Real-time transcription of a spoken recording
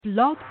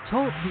Blog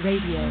Talk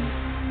Radio.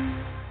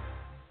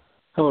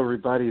 Hello,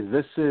 everybody.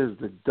 This is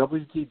the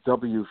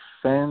WDW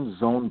Fan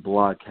Zone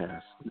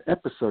BlogCast,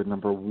 episode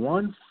number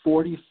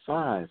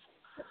 145.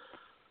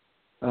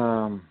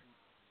 Before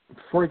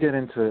I get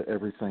into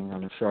everything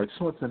on the show, I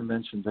just wanted to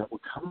mention that we're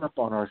coming up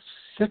on our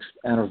 6th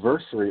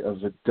anniversary of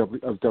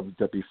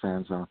WDW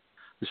Fan Zone.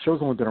 The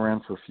show's only been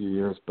around for a few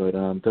years, but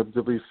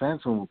WDW Fan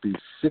Zone will be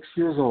 6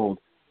 years old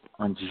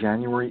on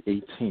January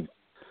 18th.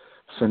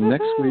 So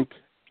next week,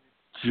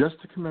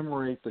 just to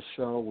commemorate the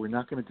show, we're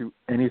not going to do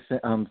anything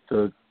on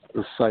the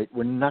site.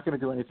 We're not going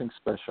to do anything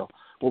special.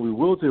 What we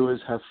will do is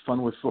have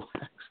fun with Full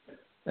X,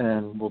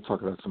 and we'll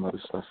talk about some other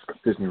stuff,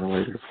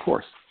 Disney-related, of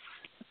course.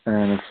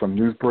 And some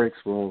news breaks,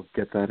 we'll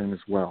get that in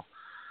as well.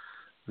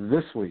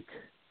 This week,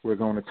 we're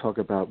going to talk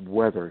about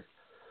weather,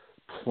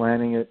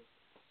 planning it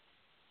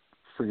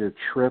for your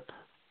trip,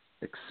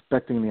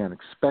 expecting the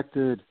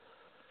unexpected,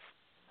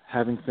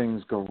 having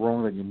things go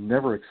wrong that you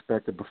never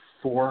expected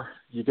before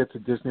you get to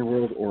Disney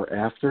World or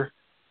after,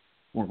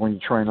 or when you're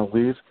trying to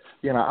leave.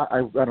 You know, I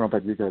don't know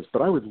about you guys,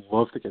 but I would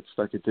love to get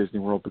stuck at Disney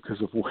World because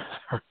of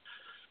weather.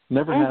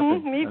 Never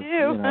happened. Me too.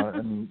 You know,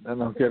 and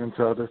I'll get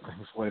into other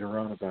things later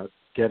on about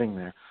getting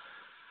there.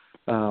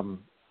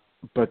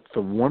 But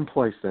the one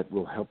place that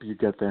will help you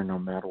get there no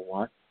matter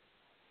what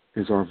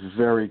is our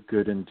very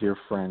good and dear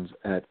friends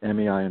at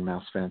MEI and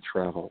Mouse Fan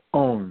Travel,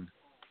 owned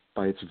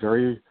by its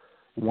very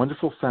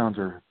wonderful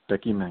founder,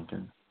 Becky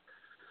Menken.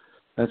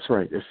 That's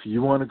right. If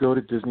you want to go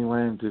to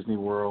Disneyland, Disney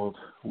World,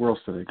 where else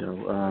do they go?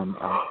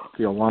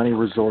 The Aulani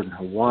Resort in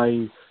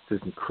Hawaii,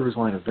 Disney Cruise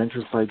Line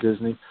Adventures by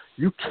Disney.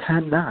 You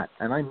cannot,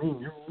 and I mean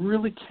you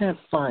really can't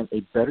find a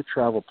better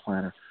travel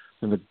planner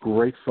than the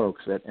great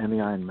folks at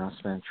MEI and Mouse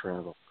Fan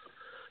Travel.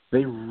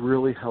 They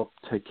really help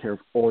take care of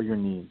all your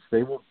needs.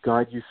 They will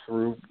guide you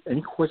through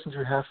any questions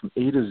you have from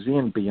A to Z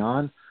and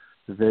beyond.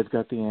 They've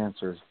got the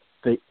answers.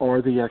 They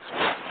are the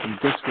experts. And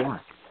guess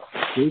what?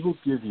 They will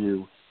give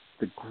you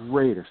the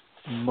greatest,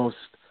 most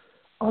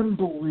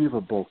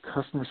unbelievable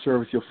customer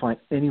service you'll find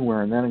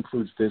anywhere, and that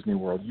includes Disney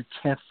World. You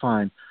can't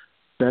find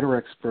better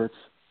experts,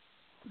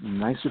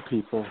 nicer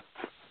people,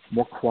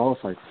 more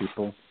qualified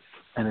people,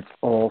 and it's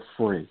all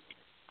free.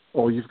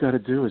 All you've got to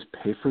do is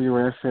pay for your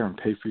airfare and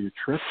pay for your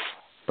trip,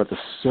 but the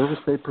service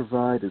they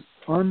provide is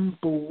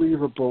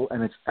unbelievable,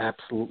 and it's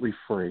absolutely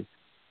free.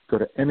 Go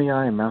to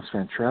MEI and Mouse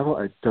Fan Travel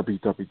at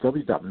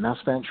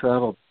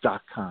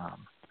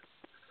www.mousefantravel.com.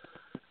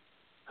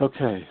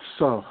 Okay,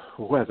 so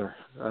weather.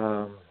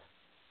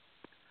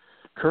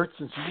 Kurt,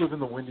 since you live in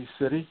the Windy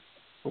City,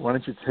 why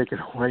don't you take it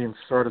away and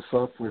start us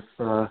off with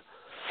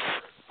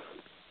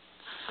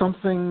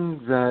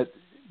something that,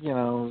 you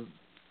know,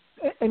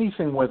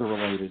 anything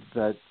weather-related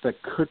that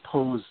could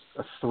pose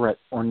a threat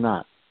or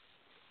not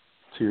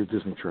to your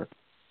Disney trip.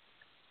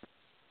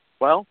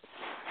 Well,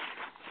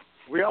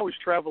 we always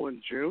travel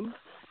in June,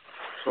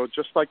 so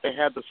just like they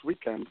had this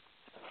weekend,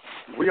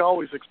 we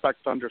always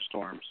expect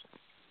thunderstorms.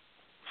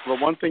 So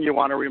the one thing you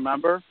want to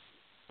remember,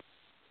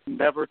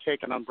 never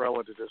take an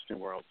umbrella to Disney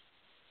World.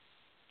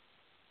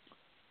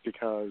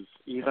 Because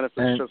even if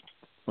it's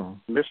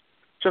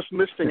just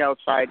misting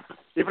outside,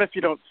 even if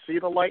you don't see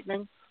the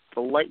lightning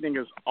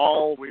is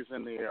always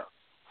in the air.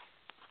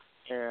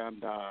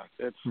 And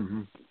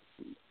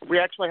we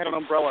actually had an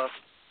umbrella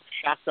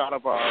shocked out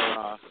of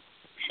our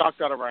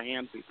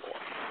hands before.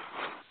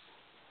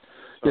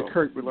 So yeah,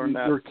 Kurt, we learned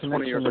that your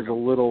connection is a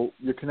little.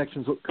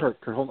 Kurt,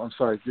 hold on. I'm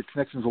sorry. Your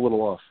connection's a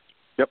little off.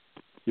 Yep.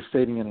 You're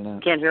fading in and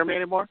out. Can't hear me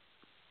anymore?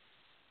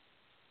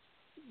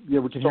 Yeah,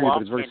 we can hear you,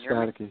 but it's very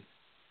staticky.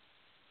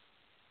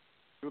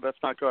 Ooh, that's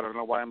not good. I don't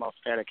know why I'm all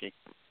staticky.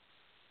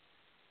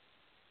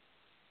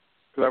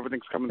 Because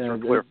everything's coming through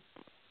clear.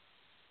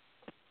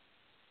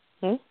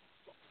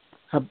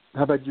 How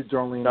about you,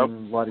 Darlene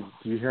and Lottie?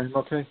 Do you hear him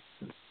okay?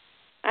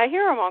 I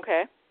hear him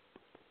okay.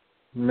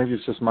 Maybe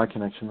it's just my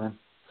connection then.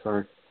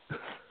 Sorry.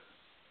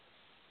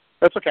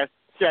 That's okay.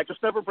 Yeah,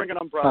 just never bring an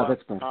umbrella. Oh,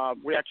 that's fine.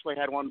 We actually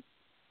had one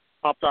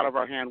popped out of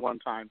our hand one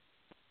time.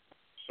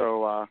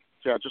 So,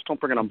 just don't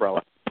bring an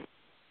umbrella.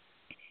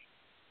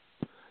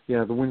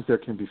 Yeah, the winds there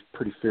can be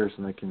pretty fierce,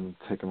 and they can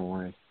take them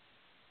away.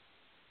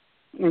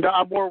 No,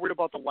 I'm more worried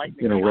about the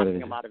lightning knocking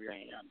them out of your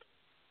hand.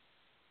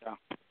 Yeah.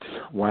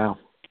 Wow.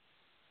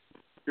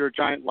 You're a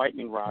giant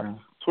lightning rod. Yeah.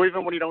 So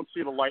even when you don't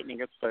see the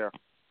lightning, it's there.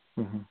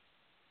 Mm-hmm.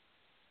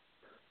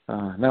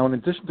 Now, in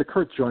addition to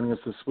Kurt, joining us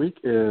this week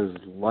is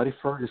Lottie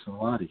Ferguson.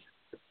 Lottie,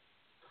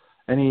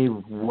 any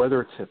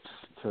weather tips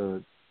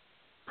to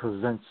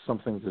prevent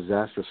something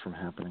disastrous from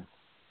happening?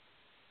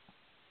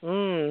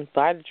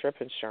 Buy the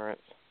trip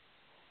insurance.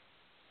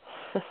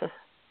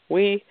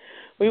 we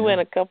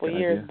went a couple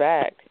years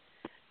back,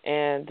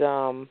 and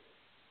the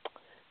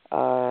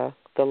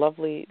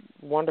lovely,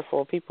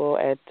 wonderful people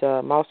at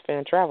Mouse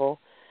Fan Travel,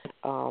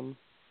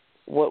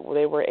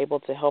 they were able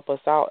to help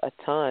us out a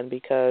ton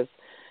because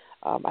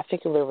I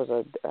think there was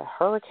a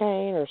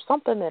hurricane or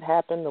something that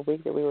happened the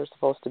week that we were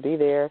supposed to be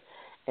there,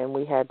 and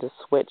we had to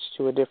switch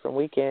to a different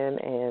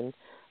weekend. And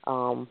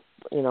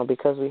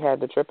because we had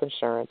the trip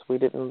insurance, we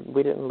didn't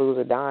lose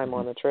a dime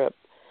on the trip.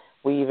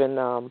 We even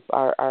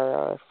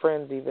our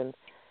friends even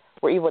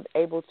were even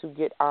able to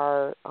get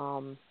our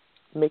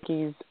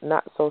Mickey's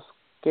Not So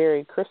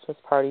Scary Christmas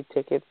Party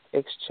tickets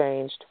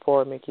exchanged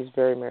for Mickey's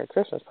Very Merry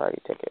Christmas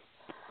Party tickets.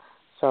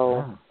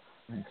 So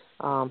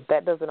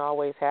that doesn't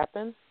always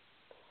happen,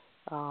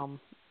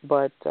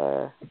 but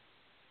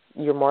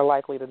you're more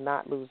likely to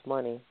not lose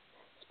money,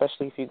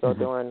 especially if you go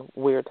during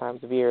weird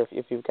times of year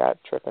if you've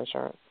got trip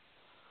insurance.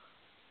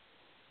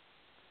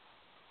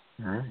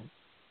 All right.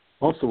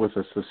 Also with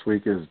us this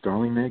week is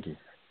Darlene Nagi.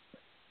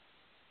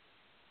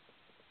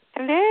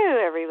 Hello,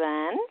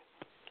 everyone.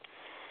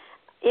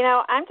 You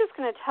know, I'm just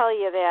going to tell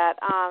you that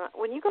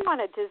when you go on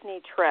a Disney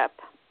trip,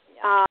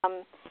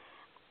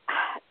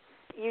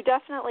 you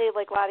definitely,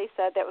 like Lottie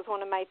said, that was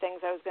one of my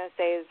things I was going to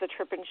say is the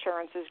trip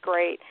insurance is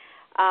great.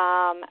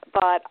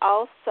 But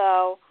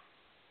also,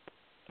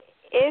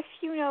 if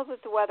you know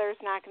that the weather is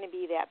not going to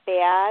be that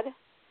bad,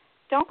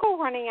 don't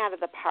go running out of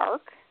the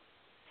park.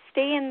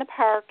 Stay in the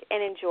park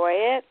and enjoy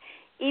it.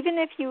 Even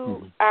if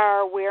you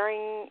are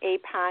wearing a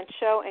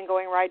poncho and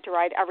going ride to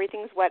ride,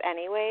 everything's wet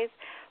anyways.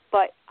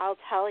 But I'll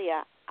tell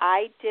you,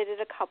 I did it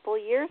a couple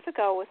years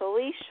ago with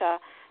Alicia.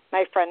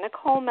 My friend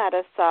Nicole met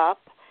us up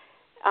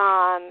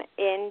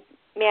in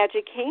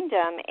Magic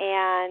Kingdom,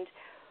 and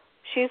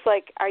she's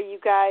like, "Are you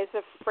guys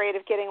afraid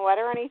of getting wet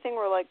or anything?"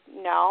 We're like,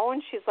 "No."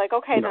 And she's like,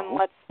 "Okay, then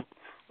let's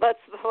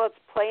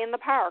play in the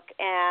park."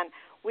 And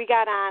we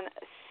got on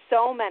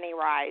so many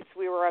rides,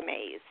 we were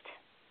amazed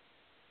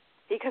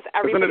because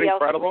everybody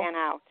else ran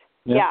out.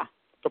 Yeah.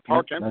 The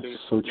park empty.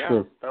 That's so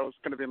true. That was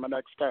going to be my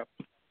next step.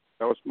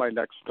 That was my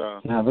next.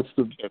 That's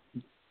the.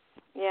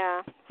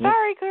 Yeah.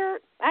 Sorry,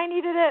 Kurt. I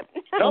needed it.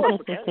 No, that's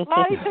okay.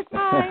 Lottie took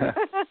mine.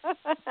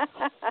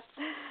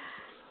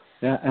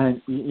 Yeah,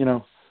 and you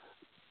know,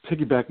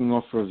 piggybacking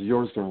off of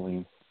yours,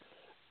 Darlene.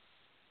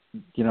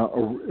 You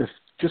know, if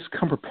just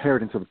come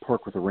prepared into the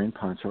park with a rain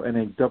poncho and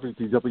a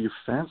WDW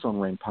Fan Zone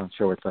rain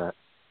poncho at that.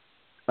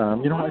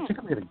 You know, I think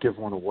I'm going to give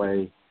one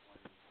away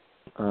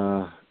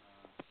to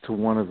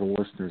one of the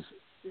listeners.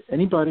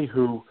 Anybody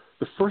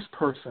the first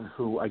person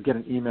who I get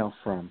an email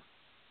from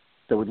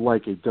that would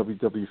like a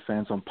WDW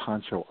Fan Zone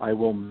poncho, I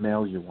will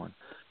mail you one.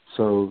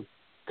 So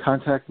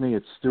contact me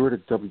at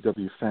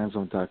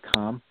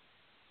stuart@wwfanzone.com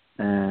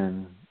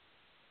and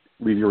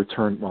leave your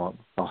return. Well,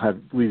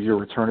 leave your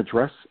return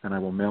address, and I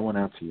will mail one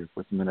out to you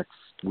within the next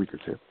week or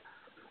two.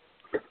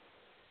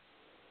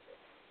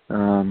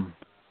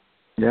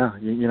 Yeah,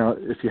 you know,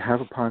 if you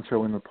have a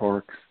poncho in the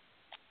parks,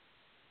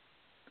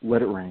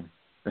 let it rain.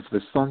 If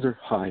there's thunder,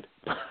 hide.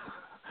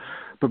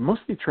 But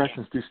most of the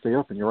attractions do stay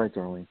open. You're right,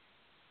 Darlene.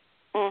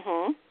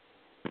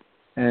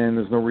 And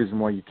there's no reason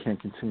why you can't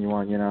continue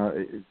on. You know,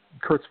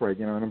 Kurt's right.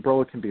 You know, an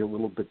umbrella can be a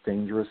little bit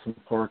dangerous in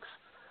parks,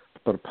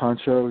 but a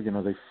poncho, you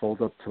know, they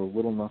fold up to a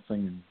little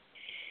nothing, and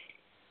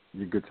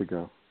you're good to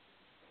go.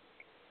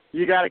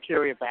 You got to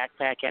carry a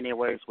backpack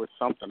anyways with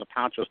something. The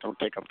ponchos don't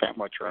take up that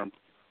much room.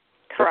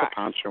 Correct.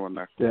 Put a poncho in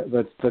there. Yeah,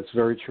 that's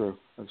very true.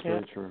 That's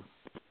very true.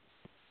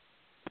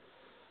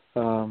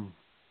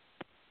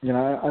 You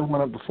know, I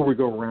want to, before we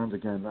go around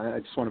again, I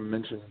just want to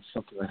mention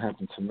something that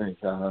happened to me.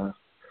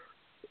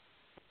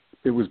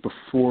 It was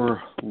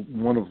before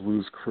one of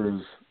Lou's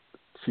cruise a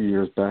few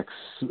years back.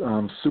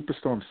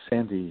 Superstorm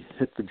Sandy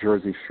hit the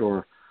Jersey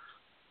Shore,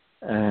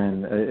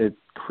 and it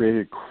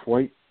created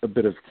quite a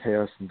bit of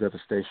chaos and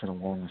devastation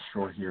along the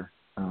shore here.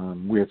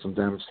 We had some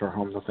damage to our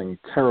home, nothing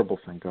terrible,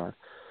 thank God.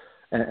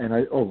 And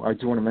I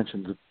do want to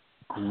mention the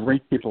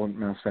great people in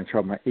Mouse Fan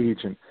Travel, my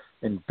agent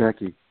and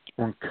Becky,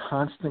 were in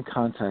constant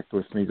contact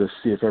with me to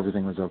see if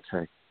everything was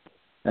okay.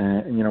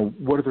 And you know,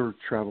 what other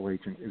travel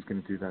agent is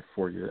going to do that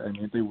for you? I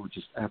mean, they were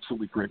just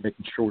absolutely great,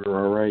 making sure we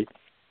were all right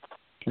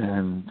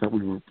and that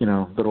we were, you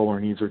know, that all our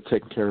needs were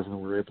taken care of and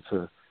we were able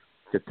to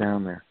get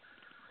down there.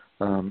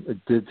 It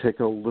did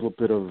take a little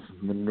bit of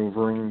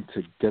maneuvering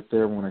to get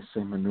there. When I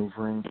say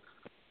maneuvering,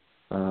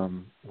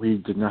 we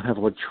did not have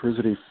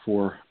electricity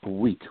for a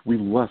week. We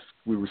left.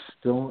 We were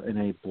still in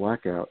a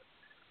blackout.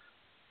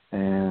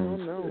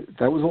 And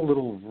that was a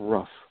little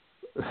rough.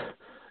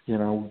 You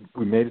know,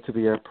 we made it to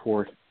the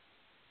airport.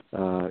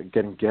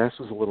 Getting gas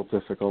was a little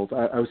difficult.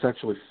 I was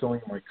actually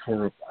filling my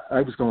car up.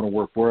 I was going to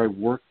work. Where I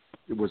worked,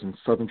 it was in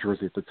southern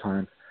Jersey at the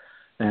time,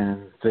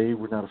 and they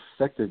were not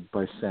affected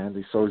by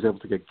Sandy, so I was able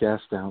to get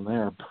gas down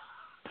there.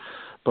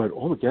 But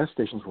all the gas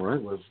stations where I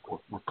live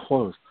were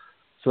closed.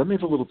 So that made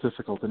it a little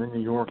difficult. And in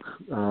New York,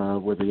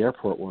 where the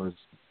airport was,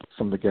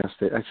 some of the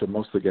actually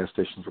most of the gas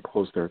stations were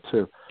closed there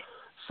too.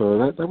 So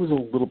that was a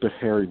little bit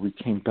hairy. We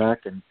came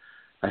back, and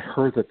I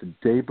heard that the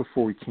day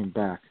before we came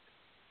back,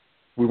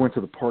 we went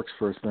to the parks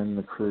first, then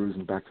the cruise,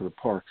 and back to the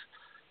parks.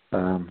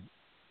 So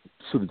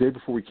the day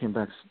before we came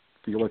back,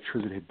 the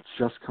electricity had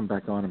just come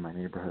back on in my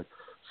neighborhood.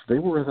 So they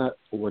were without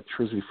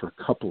electricity for a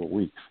couple of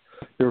weeks.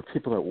 There were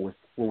people that were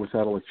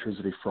without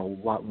electricity for a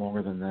lot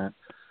longer than that,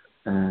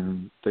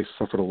 and they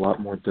suffered a lot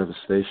more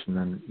devastation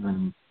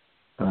than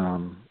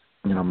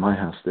you know, my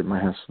house did. My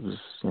house was,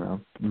 you know,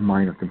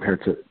 minor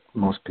compared to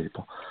most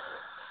people.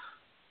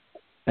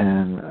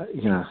 And,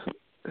 you know,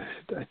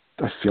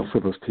 I feel for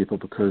those people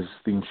because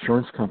the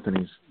insurance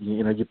companies,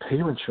 you pay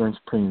your insurance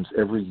premiums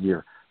every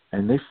year,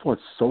 and they fought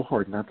so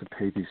hard not to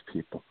pay these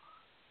people.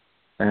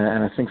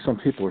 And I think some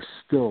people are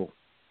still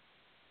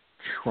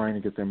trying to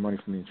get their money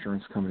from the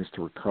insurance companies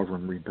to recover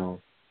and rebuild.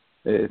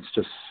 It's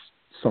just,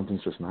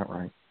 something's just not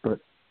right. But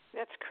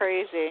that's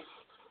crazy.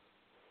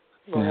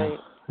 Right.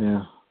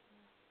 Yeah.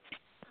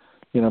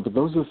 But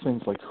those are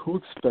things like, who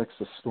expects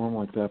a storm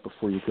like that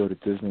before you go to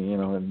Disney,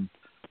 and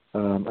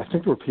I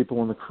think there were people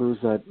on the cruise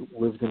that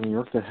lived in New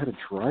York that had to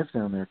drive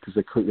down there because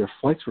their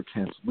flights were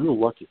canceled. We were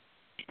lucky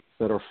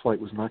that our flight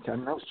was not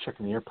canceled. I was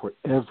checking the airport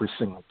every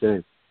single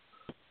day.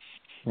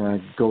 And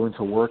I'd go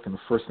into work, and the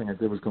first thing I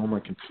did was go on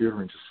my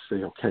computer and just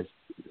say, okay,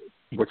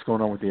 what's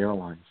going on with the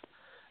airlines?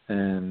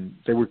 And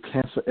they would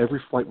cancel. Every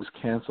flight was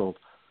canceled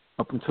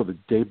up until the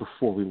day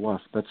before we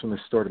left. That's when they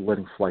started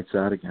letting flights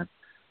out again.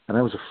 And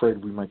I was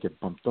afraid we might get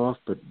bumped off,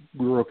 but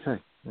we were okay.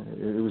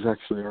 It was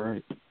actually all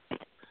right.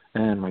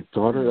 And my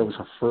daughter, that was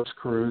her first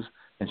cruise,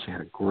 and she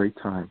had a great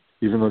time,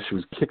 even though she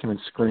was kicking and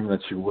screaming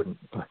that she wouldn't.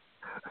 All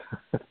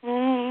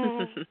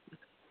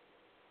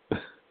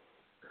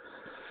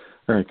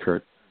right,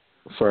 Kurt.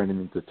 Sorry, I didn't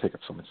mean to take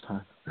up so much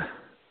time.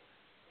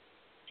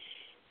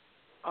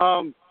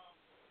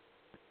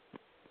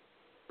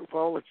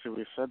 Well, let's see.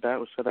 We said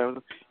that.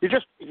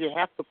 You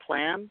have to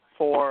plan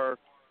for,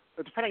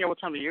 depending on what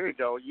time of year you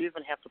go, you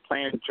even have to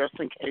plan just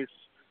in case.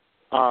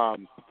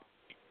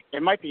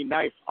 It might be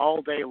nice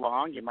all day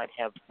long. You might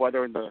have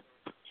weather in the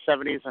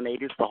 70s and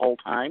 80s the whole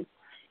time.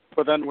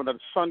 But then when the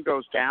sun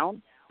goes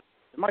down,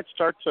 it might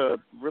start to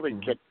really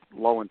get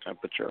low in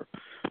temperature.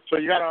 So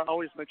you got to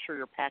always make sure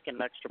you're packing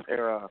an extra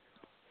pair of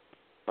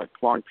like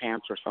long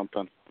pants or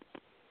something.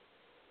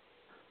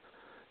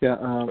 Yeah,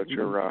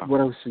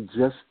 what I would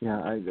suggest,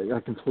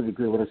 I completely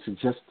agree. What I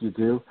suggest you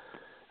do,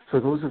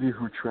 for those of you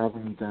who are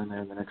traveling down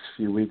there in the next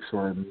few weeks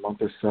or a month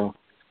or so,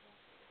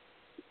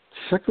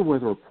 check the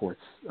weather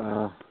reports.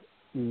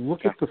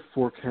 Look at the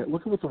forecast.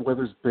 Look at what the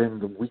weather's been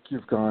the week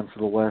you've gone for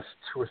the last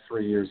 2 or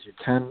 3 years. You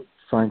can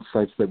find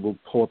sites that will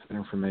pull up that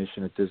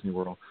information at Disney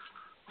World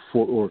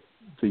or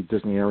the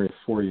Disney area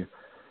for you.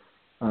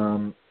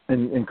 And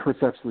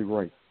Kurt's absolutely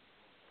right.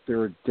 There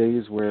are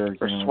days where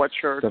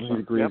sweatshirts, 70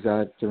 degrees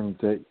out during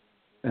the day,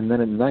 and then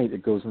at night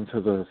it goes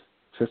into the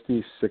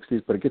 50s,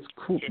 60s, but it gets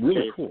cool,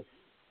 really cool.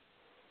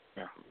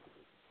 Yeah.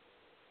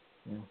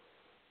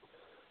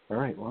 All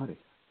right, Lottie.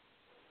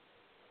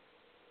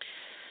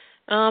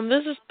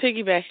 This is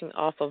piggybacking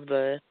off of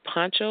the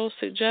poncho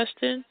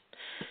suggestion.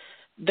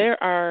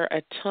 There are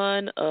a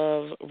ton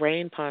of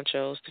rain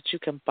ponchos that you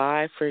can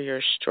buy for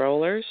your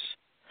strollers.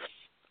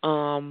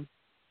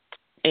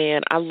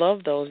 And I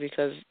love those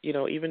because,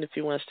 even if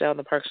you want to stay out in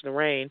the parks in the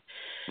rain,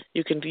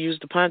 you can use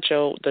the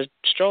poncho, the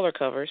stroller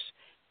covers,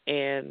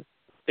 and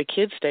the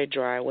kids stay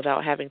dry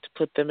without having to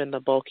put them in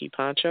the bulky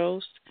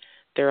ponchos.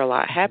 They're a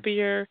lot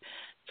happier.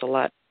 It's a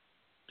lot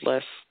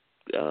less,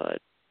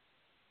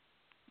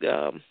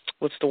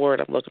 what's the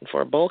word I'm looking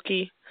for,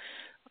 bulky.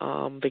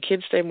 The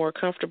kids stay more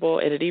comfortable,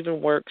 and it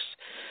even works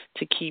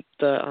to keep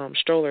the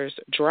strollers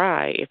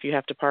dry if you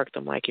have to park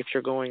them, like if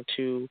you're going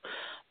to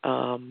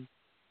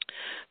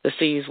the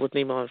Seas with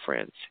Nemo and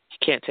Friends. You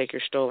can't take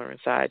your stroller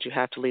inside. You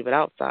have to leave it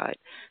outside.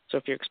 So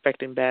if you're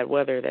expecting bad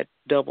weather, that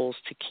doubles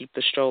to keep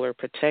the stroller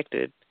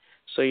protected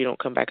so you don't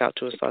come back out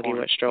to a soggy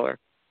wet stroller.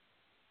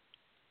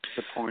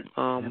 Good point.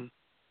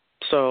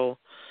 So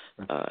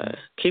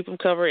keep them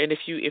covered. And if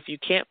you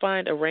can't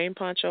find a rain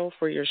poncho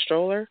for your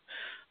stroller,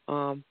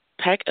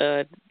 pack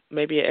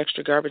maybe an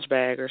extra garbage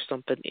bag or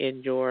something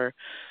in your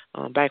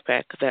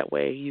backpack. That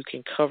way you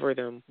can cover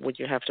them when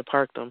you have to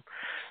park them,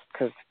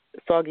 because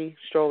soggy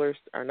strollers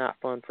are not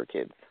fun for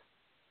kids.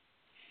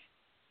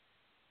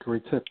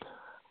 Great tip.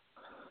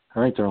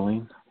 All right,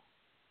 Darlene.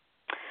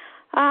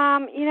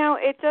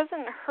 It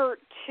doesn't hurt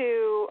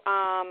to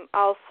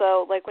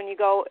also, like when you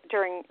go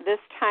during this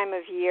time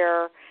of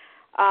year,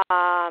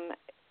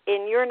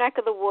 in your neck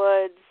of the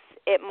woods,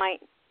 it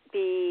might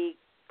be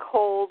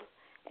cold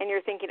and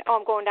you're thinking,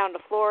 I'm going down to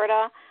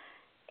Florida,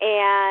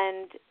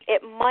 and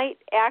it might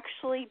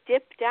actually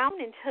dip down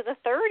into the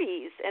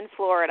 30s in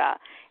Florida,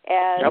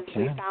 as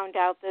we found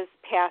out this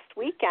past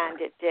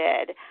weekend it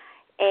did.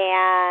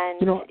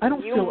 And I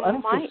don't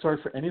feel sorry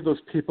for any of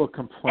those people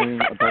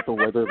complaining about the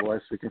weather the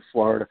last week in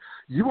Florida.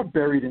 You were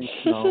buried in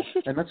snow,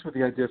 and that's where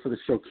the idea for the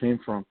show came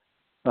from.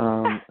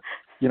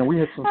 We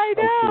had some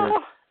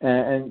snow here,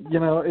 and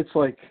it's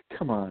like,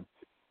 come on.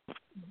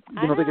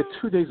 They get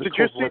 2 days of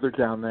cold weather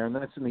down there, and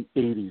then it's in the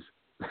 80s.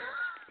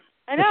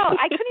 I know.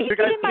 I couldn't even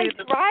get in my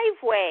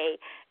driveway.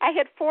 I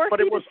had 4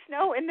 feet of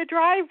snow in the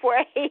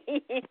driveway.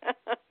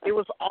 It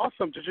was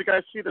awesome. Did you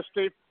guys see the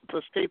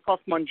Stay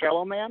Puft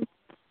Mangello Man?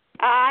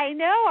 I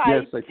know.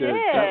 Yes, I did.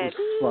 That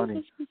was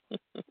funny.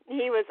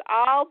 He was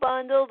all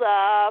bundled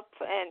up,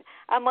 and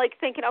I'm like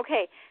thinking,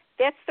 okay,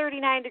 that's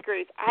 39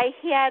 degrees. I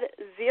had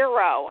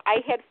 0.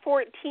 I had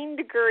 14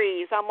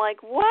 degrees. I'm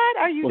like, what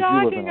are you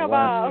talking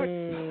about?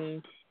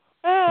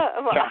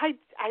 I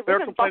They're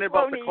live in complaining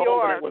Buffalo, about the New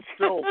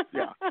cold,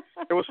 York.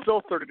 and it was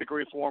still 30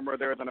 degrees warmer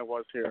there than it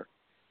was here.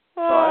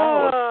 So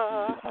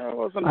I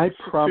wasn't. I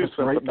promise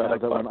right now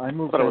that when I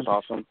moved, it was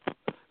awesome.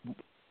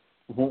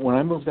 When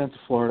I move down to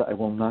Florida, I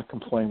will not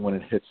complain when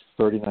it hits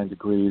 39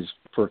 degrees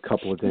for a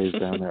couple of days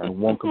down there. I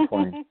won't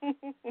complain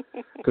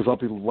because I'll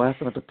be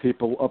laughing at the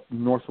people up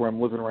north where I'm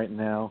living right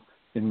now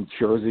in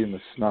Jersey in the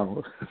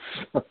snow.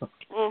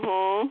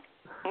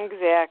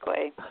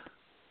 Exactly.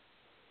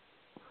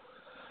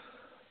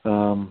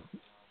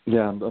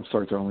 Yeah, I'm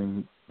sorry,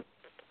 Darlene.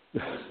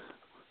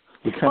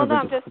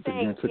 I'm just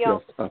saying,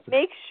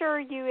 make sure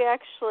you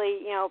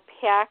actually,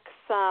 pack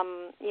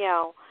some,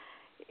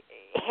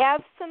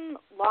 have some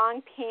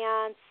long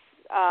pants,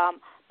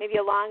 maybe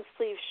a long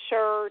sleeve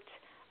shirt,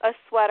 a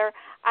sweater.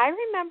 I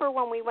remember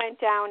when we went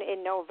down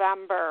in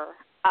November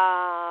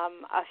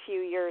a few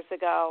years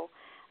ago,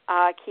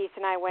 Keith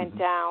and I went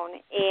down,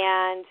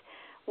 and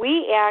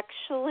we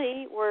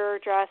actually were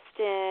dressed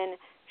in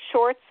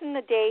shorts in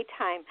the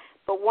daytime.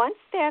 But once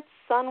that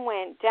sun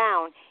went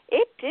down,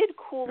 it did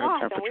cool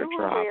off, and we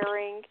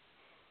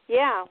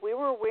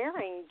were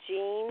wearing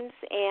jeans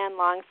and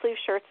long sleeve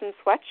shirts and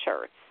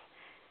sweatshirts.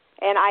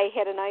 And I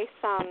had a nice,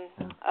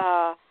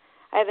 I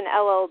have an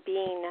LL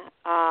Bean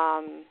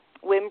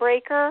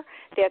windbreaker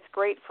that's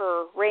great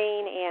for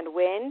rain and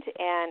wind,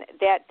 and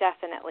that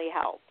definitely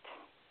helped.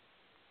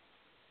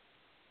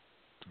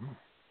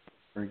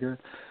 Very good.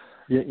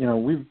 Yeah,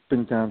 we've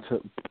been down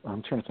to,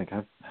 I'm trying to think,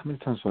 how many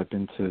times have I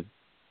been to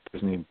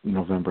Disney in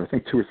November? I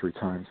think 2 or 3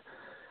 times.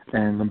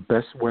 And the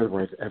best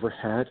weather I've ever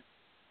had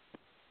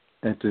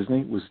at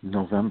Disney was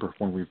November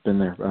when we've been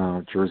there,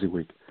 Jersey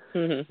Week.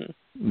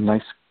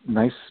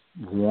 Nice,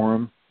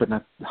 warm, but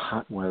not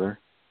hot weather.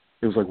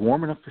 It was like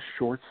warm enough for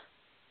shorts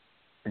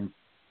and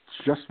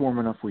just warm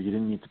enough where you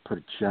didn't need to put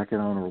a jacket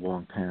on or a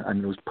long pant. I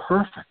mean, it was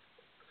perfect.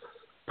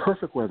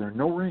 Perfect weather,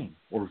 no rain,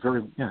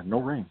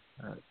 no rain.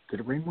 Did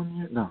it rain one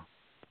year? No,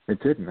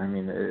 it didn't. I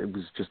mean, it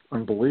was just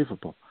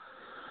unbelievable.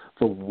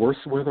 The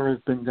worst weather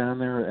I've been down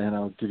there, and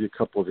I'll give you a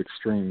couple of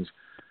extremes.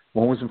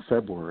 One was in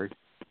February,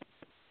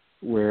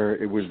 where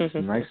it was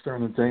nice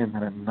during the day, and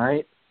then at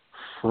night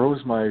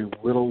froze my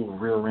little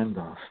rear end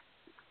off.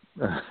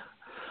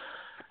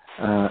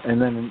 And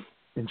then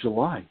in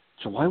July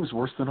was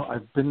worse than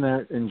I've been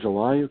there in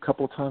July a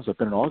couple of times. I've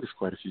been in August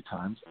quite a few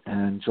times,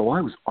 and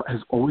July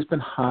has always been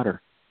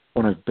hotter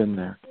when I've been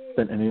there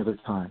than any other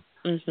time.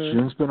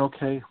 June's been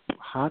okay,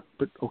 hot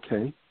but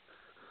okay.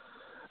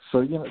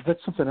 So that's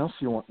something else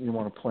you want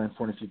to plan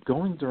for. And if you're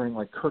going during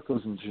like Kirk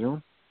goes in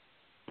June,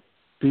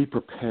 be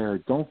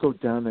prepared. Don't go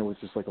down there with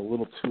just like a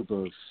little tube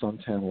of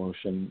suntan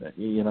lotion.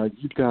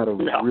 You've got to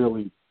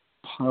really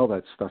pile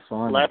that stuff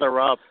on. Lather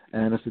up.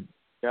 And if it,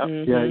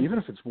 even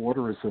if it's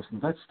water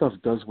resistant, that stuff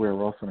does wear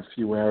off in a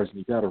few hours, and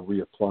you got to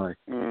reapply.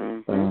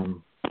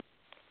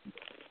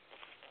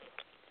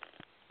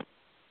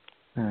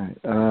 All right.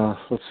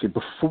 Let's see.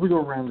 Before we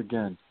go around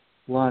again,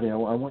 Lottie, I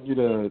want you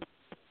to,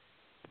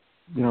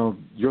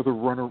 you're the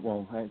runner.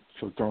 Well,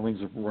 actually,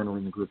 Darlene's a runner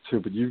in the group too,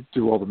 but you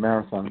do all the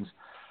marathons.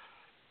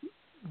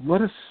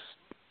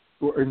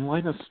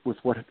 Enlighten us with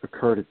what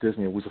occurred at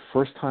Disney. It was the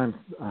first time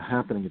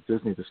happening at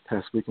Disney this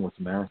past weekend with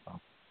the marathon.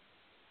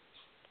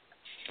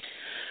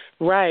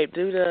 Right.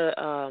 Due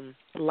to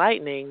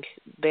lightning,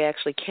 they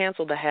actually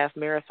canceled the half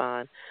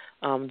marathon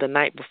the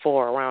night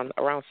before,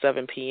 around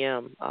 7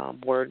 p.m.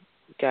 Word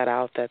got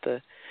out that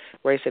the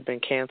race had been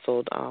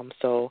canceled.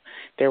 So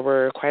there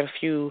were quite a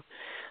few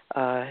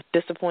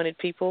disappointed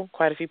people,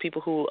 quite a few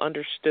people who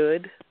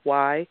understood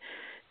why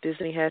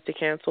Disney had to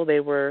cancel. They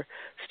were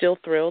still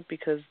thrilled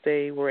because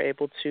they were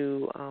able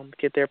to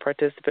get their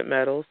participant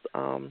medals.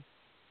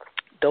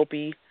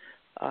 Dopey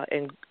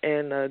and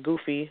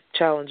Goofy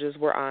challenges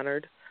were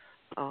honored.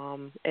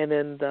 And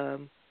then the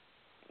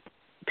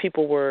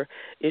people were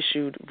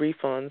issued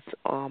refunds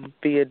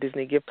via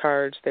Disney gift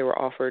cards. They were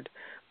offered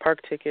park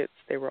tickets.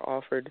 They were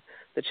offered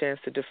the chance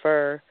to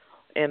defer,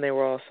 and they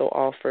were also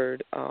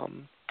offered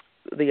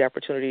the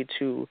opportunity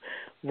to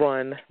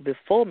run the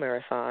full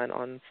marathon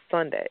on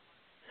Sunday,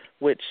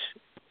 which,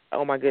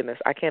 oh my goodness,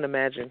 I can't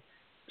imagine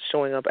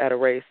showing up at a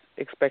race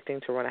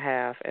expecting to run a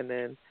half and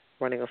then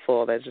running a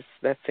full.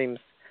 That seems,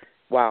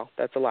 wow,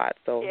 that's a lot.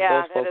 So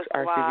those folks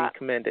are to be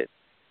commended.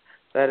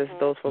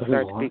 Those folks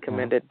are to be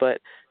commended. But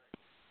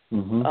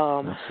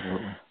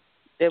absolutely.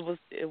 It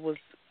was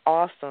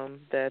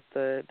awesome that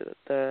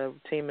the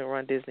team at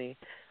Run Disney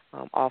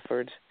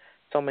offered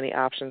so many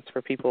options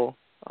for people,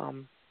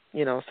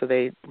 so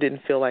they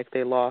didn't feel like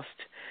they lost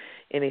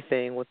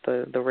anything with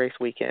the race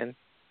weekend.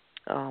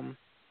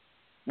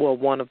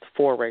 One of the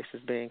 4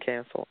 races being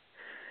canceled.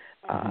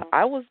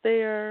 I was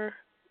there.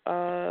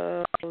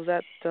 I was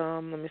at,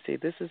 let me see,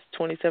 this is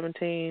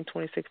 2017,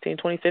 2016,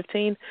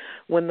 2015,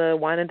 when the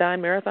Wine and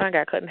Dine Marathon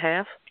got cut in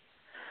half.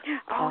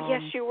 Oh,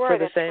 yes, you were. For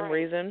the same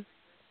reason.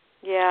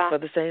 Yeah. For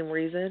the same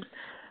reason.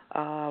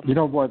 You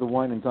know why the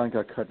Wine and Dine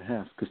got cut in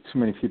half? Because too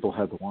many people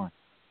had the wine.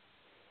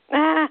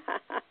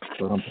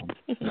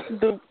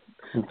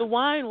 The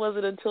wine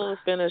wasn't until the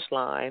finish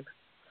line.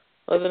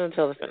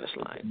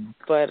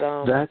 But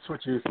that's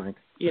what you think.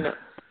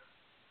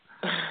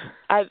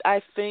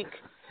 I think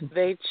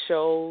they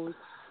chose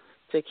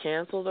to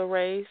cancel the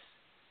race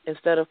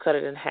instead of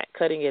cutting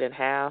it in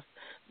half.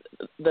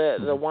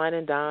 The Wine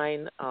and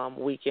Dine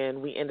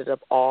weekend, we ended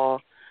up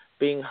all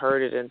being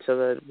herded into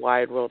the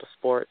Wide World of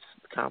Sports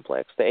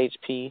complex, the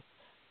HP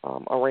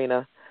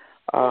arena,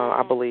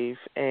 I believe.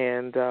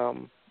 And,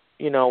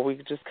 we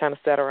just kind of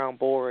sat around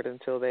bored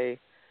until they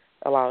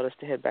allowed us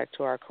to head back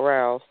to our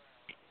corrals.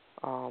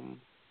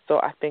 So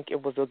I think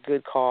it was a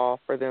good call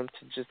for them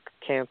to just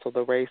cancel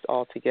the race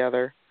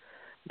altogether,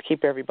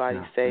 keep everybody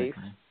safe.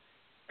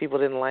 People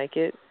didn't like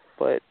it,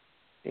 but,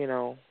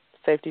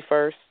 safety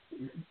first.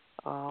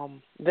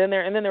 Then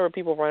there were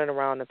people running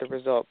around at the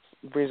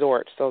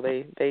resort, so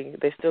they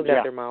still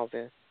got their miles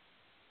in.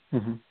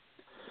 Mm-hmm.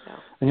 Yeah.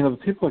 And the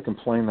people that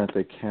complain that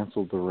they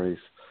canceled the race,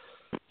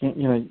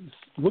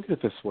 look at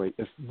it this way: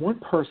 if one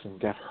person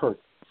got hurt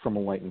from a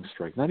lightning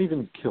strike, not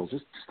even killed,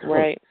 just hurt,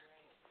 right,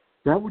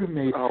 that would have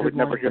made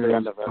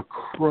headline days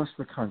across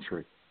the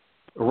country,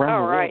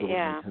 around the world.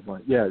 Yeah.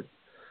 Yeah,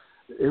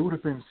 it would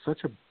have been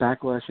such a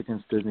backlash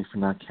against Disney for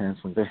not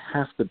canceling. They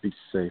have to be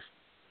safe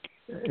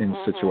in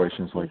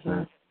situations like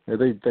that. Yeah,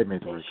 they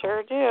made the right call.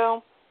 Sure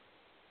do.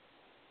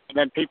 And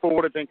then people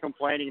would have been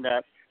complaining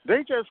that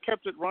they just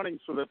kept it running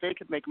so that they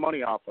could make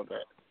money off of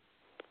it.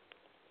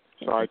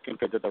 So I think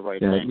they did the right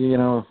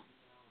thing.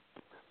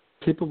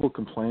 People will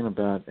complain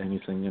about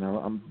anything.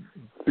 I'm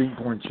being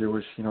born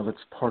Jewish.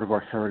 That's part of our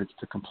heritage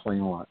to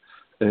complain a lot.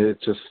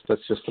 That's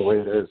just the way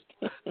it is.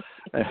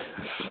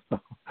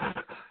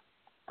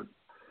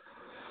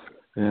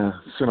 Yeah,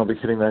 soon I'll be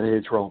hitting that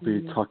age where I'll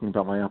be talking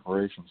about my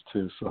operations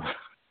too. So.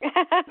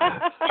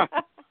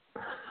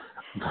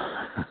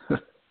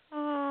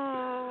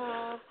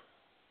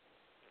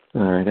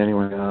 All right.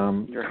 Anyway,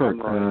 Kurt,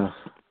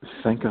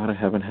 thank God I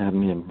haven't had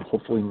any, and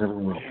hopefully never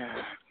will.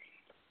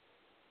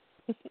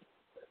 Yeah.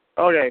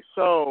 Okay,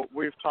 so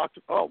we've talked.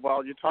 Oh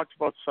well, you talked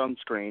about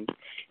sunscreen.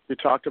 You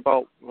talked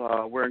about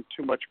wearing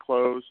too much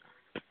clothes.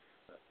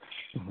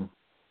 Mm-hmm.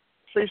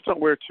 Please don't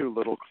wear too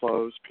little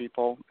clothes,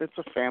 people. It's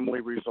a family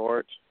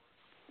resort,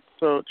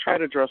 so try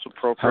to dress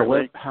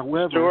appropriately.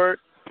 However,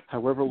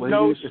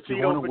 ladies, if you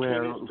want to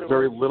wear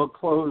very little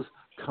clothes,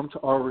 come to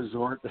our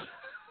resort.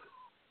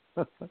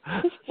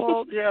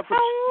 Well, yeah, but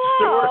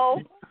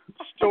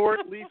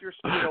Stuart, leave your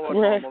Speedo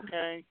at home,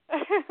 okay?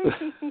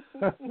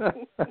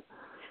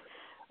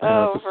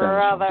 Oh,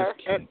 brother.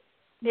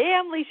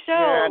 Family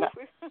show.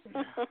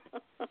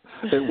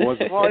 Yeah, it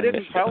wasn't. Well, I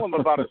didn't tell him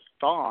about his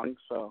thong,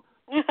 so.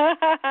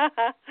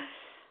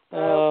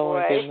 Oh,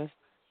 my goodness.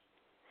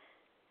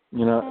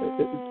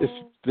 If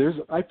there's,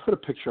 I put a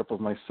picture up of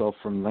myself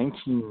from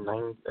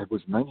 1990. It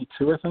was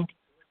 92, I think.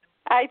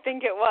 I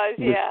think it was,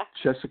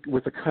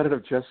 with the cut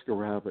of Jessica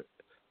Rabbit.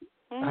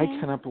 I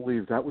cannot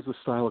believe that was the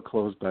style of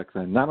clothes back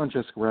then. Not on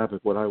Jessica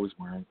Rabbit, what I was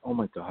wearing. Oh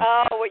my God.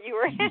 Oh, what you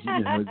were.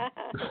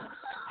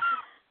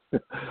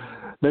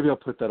 Maybe I'll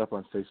put that up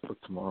on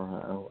Facebook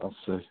tomorrow. I'll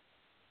see.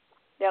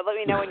 Yeah, let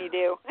me know when you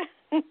do.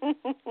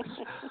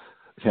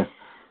 Yeah.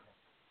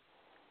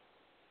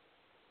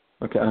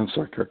 Okay, I'm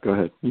sorry, Kirk. Go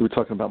ahead. You were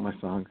talking about my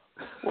song.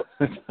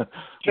 Don't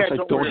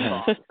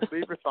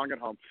leave your song at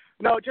home.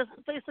 No, just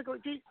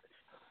basically,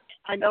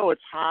 I know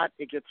it's hot.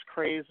 It gets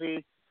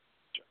crazy.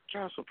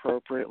 Dress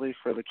appropriately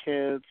for the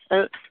kids.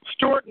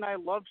 Stuart and I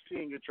love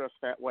seeing you dressed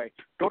that way.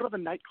 Go to the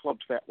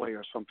nightclubs that way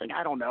or something.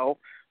 I don't know.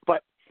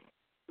 But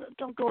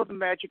don't go to the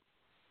Magic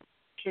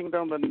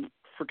Kingdom and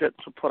forget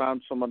to put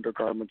on some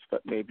undergarments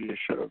that maybe you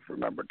should have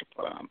remembered to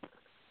put on.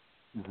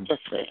 Mm-hmm.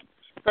 Just saying.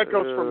 That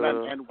goes for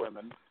men and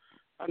women.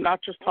 I'm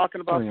not just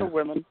talking about the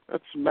women.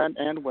 It's men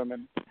and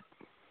women.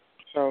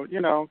 So,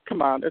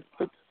 come on.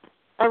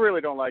 I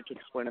really don't like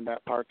explaining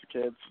that part to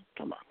kids.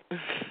 Come on.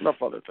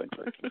 Enough other things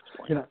I can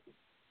explain.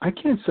 I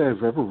can't say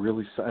I've ever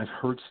really I've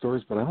heard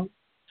stories, but I don't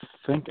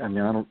think, I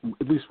don't,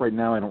 at least right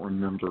now I don't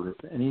remember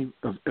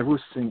ever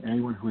seeing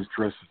anyone who was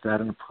dressed that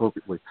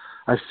inappropriately.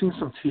 I've seen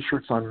some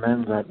T-shirts on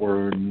men that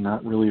were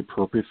not really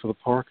appropriate for the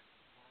park,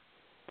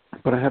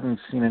 but I haven't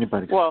seen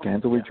anybody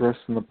scantily dressed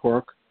in the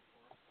park.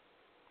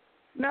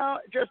 No,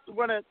 just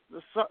when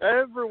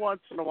every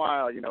once in a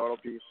while, it'll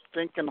be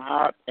stinking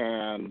hot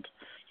and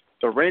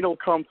the rain will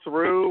come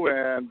through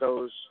and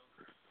those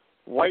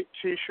white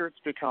T-shirts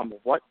become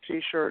wet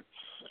T-shirts.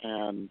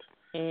 And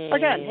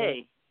again,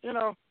 hey,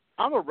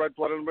 I'm a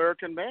red-blooded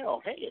American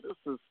male. Hey, this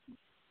is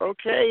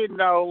okay.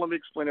 No, let me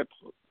explain it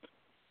to,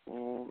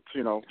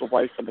 the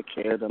wife and the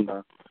kid and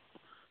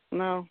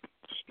no,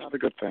 it's not a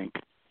good thing.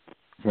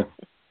 Yeah.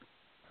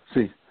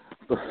 See,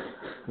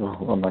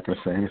 well, I'm not going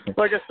to say anything.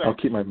 Like I said, I'll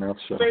keep my mouth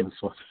shut on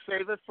this one.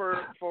 Save it for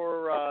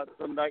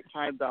the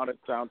nighttime down at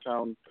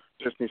downtown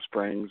Disney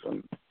Springs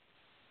and,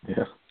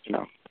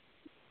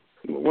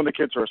 when the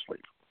kids are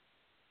asleep.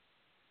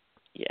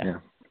 Yeah.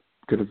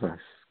 Good advice.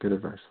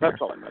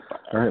 That's all I meant by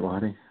that. All right,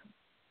 Lottie.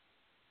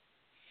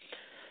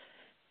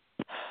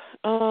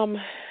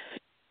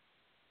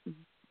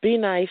 Be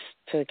nice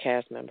to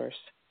cast members.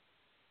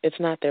 It's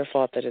not their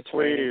fault that it's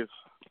raining.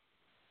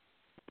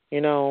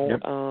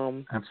 Yep.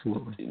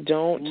 Absolutely.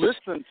 Don't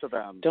listen to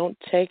them. Don't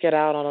take it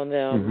out on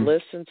them.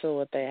 Listen to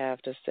what they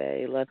have to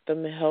say. Let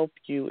them help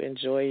you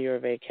enjoy your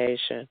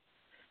vacation.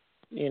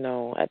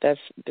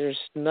 There's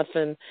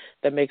nothing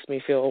that makes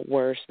me feel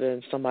worse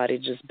than somebody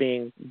just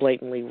being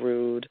blatantly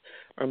rude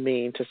or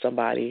mean to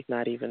somebody,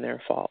 not even their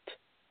fault.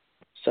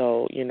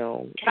 So, you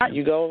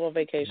go on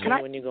vacation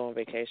when you go on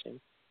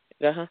vacation.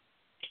 Uh-huh.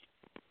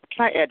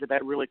 Can I add to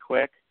that really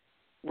quick?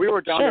 We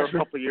were down there a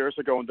couple of years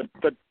ago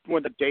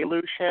when the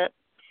deluge hit,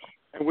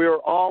 and we were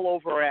all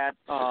over at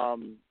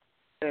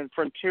in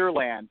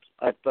Frontierland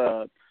at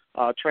the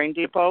train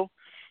depot,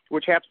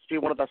 which happens to be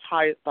one of the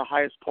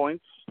highest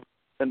points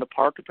in the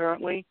park,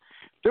 apparently.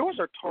 There was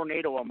a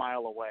tornado a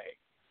mile away.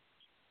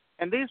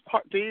 And these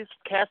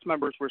cast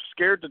members were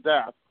scared to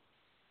death,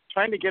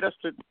 trying to get us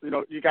to,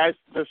 you guys,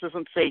 this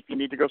isn't safe. You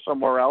need to go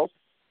somewhere else,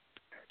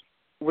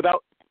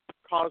 without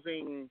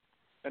causing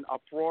an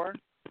uproar.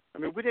 I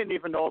mean, we didn't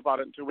even know about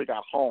it until we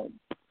got home.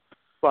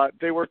 But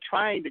they were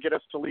trying to get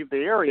us to leave the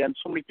area, and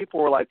so many people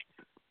were like,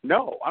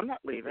 no, I'm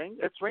not leaving.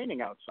 It's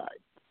raining outside.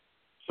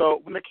 So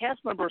when the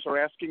cast members are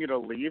asking you to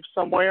leave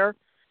somewhere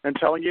and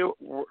telling you,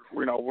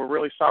 we're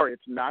really sorry,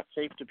 it's not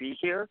safe to be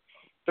here,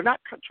 they're not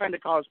trying to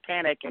cause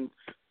panic and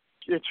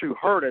get you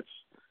hurt. It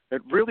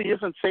really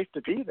isn't safe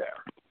to be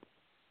there.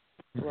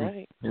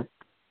 Right. Yep.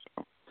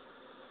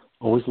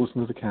 Always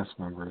listen to the cast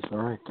members. All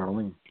right,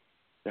 Darlene.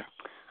 Yeah.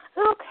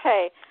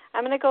 Okay.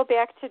 I'm going to go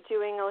back to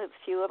doing a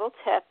few little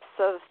tips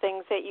of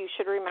things that you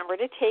should remember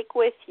to take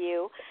with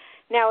you.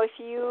 Now, if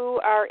you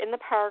are in the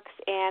parks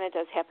and it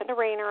does happen to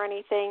rain or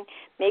anything,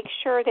 make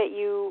sure that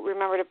you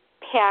remember to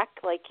pack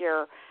like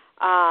your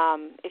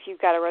if you've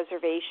got a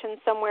reservation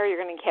somewhere,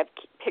 you're going to have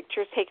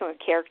pictures taken with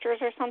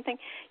characters or something,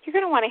 you're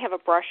going to want to have a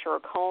brush or a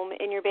comb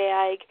in your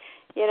bag,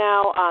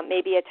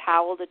 maybe a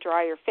towel to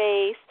dry your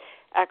face,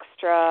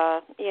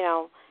 extra,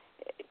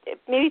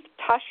 maybe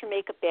toss your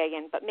makeup bag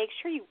in, but make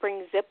sure you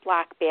bring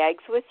Ziploc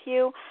bags with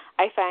you.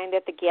 I find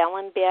that the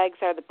gallon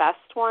bags are the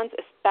best ones,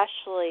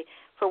 especially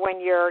for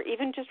when you're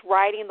even just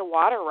riding the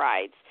water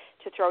rides,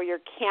 to throw your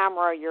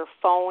camera, your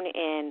phone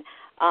in,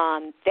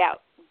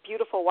 that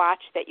beautiful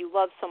watch that you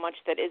love so much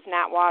that is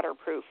not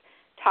waterproof.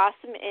 Toss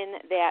them in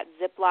that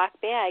Ziploc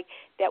bag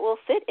that will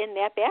fit in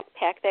that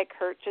backpack that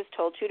Kurt just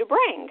told you to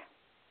bring.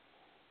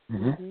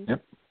 Mm-hmm.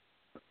 Yep.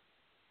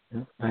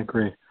 I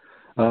agree.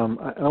 I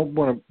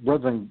want to,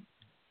 rather than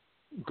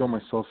go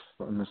myself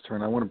on this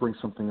turn, I want to bring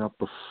something up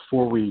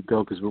before we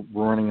go because we're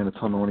running out of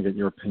time. I want to get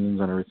your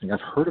opinions on everything. I've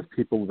heard of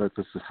people that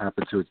this has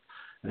happened to. It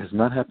has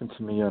not happened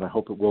to me yet. I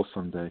hope it will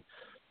someday.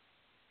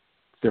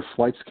 Their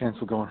flights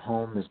cancel going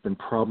home. There's been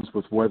problems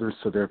with weather,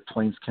 so their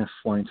planes can't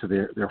fly into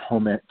their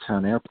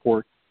hometown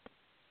airport.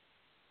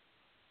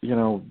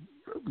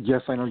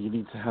 Yes, I know you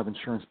need to have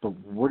insurance, but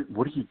what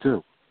do you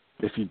do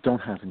if you don't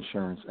have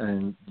insurance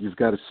and you've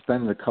got to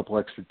spend a couple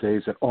extra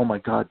days at, oh, my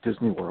God,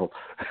 Disney World?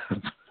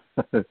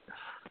 Wouldn't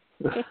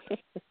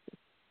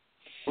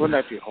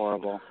that be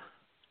horrible?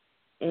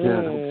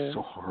 Yeah, that would be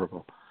so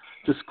horrible.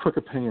 Just quick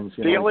opinions.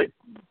 We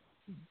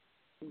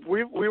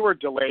were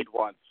delayed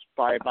once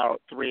by about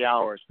 3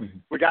 hours. Mm-hmm.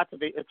 We got to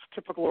it's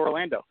typical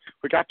Orlando.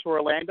 We got to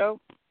Orlando,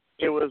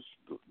 it was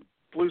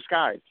blue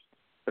skies.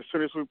 As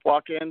soon as we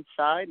walk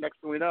inside,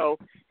 next thing we know,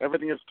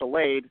 everything is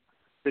delayed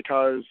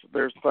because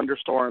there's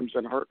thunderstorms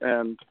and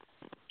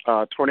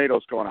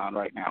tornadoes going on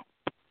right now.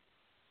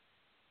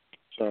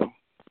 So,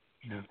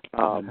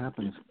 it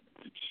happens.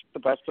 It's the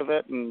best of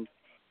it, and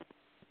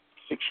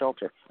seek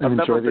shelter. And I've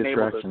enjoy never the been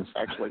attractions. able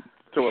to actually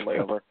do a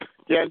layover.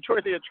 Yeah,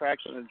 enjoy the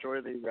attraction.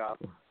 Enjoy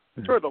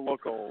the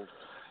local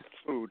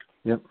food.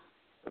 Yep.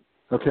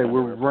 Okay,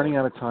 we're running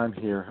out of time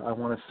here. I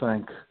want to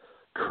thank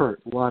Kurt,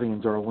 Lottie,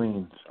 and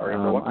Darlene.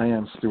 I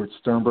am Stuart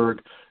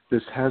Sternberg.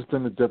 This has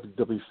been the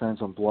WDW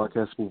Fans on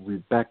BlogCast. We'll be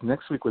back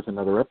next week with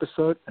another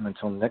episode. And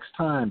until next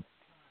time,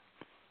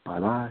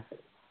 bye-bye.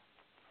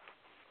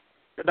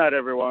 Good night,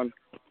 everyone.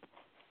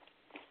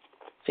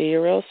 See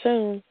you real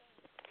soon.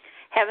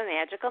 Have a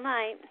magical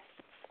night.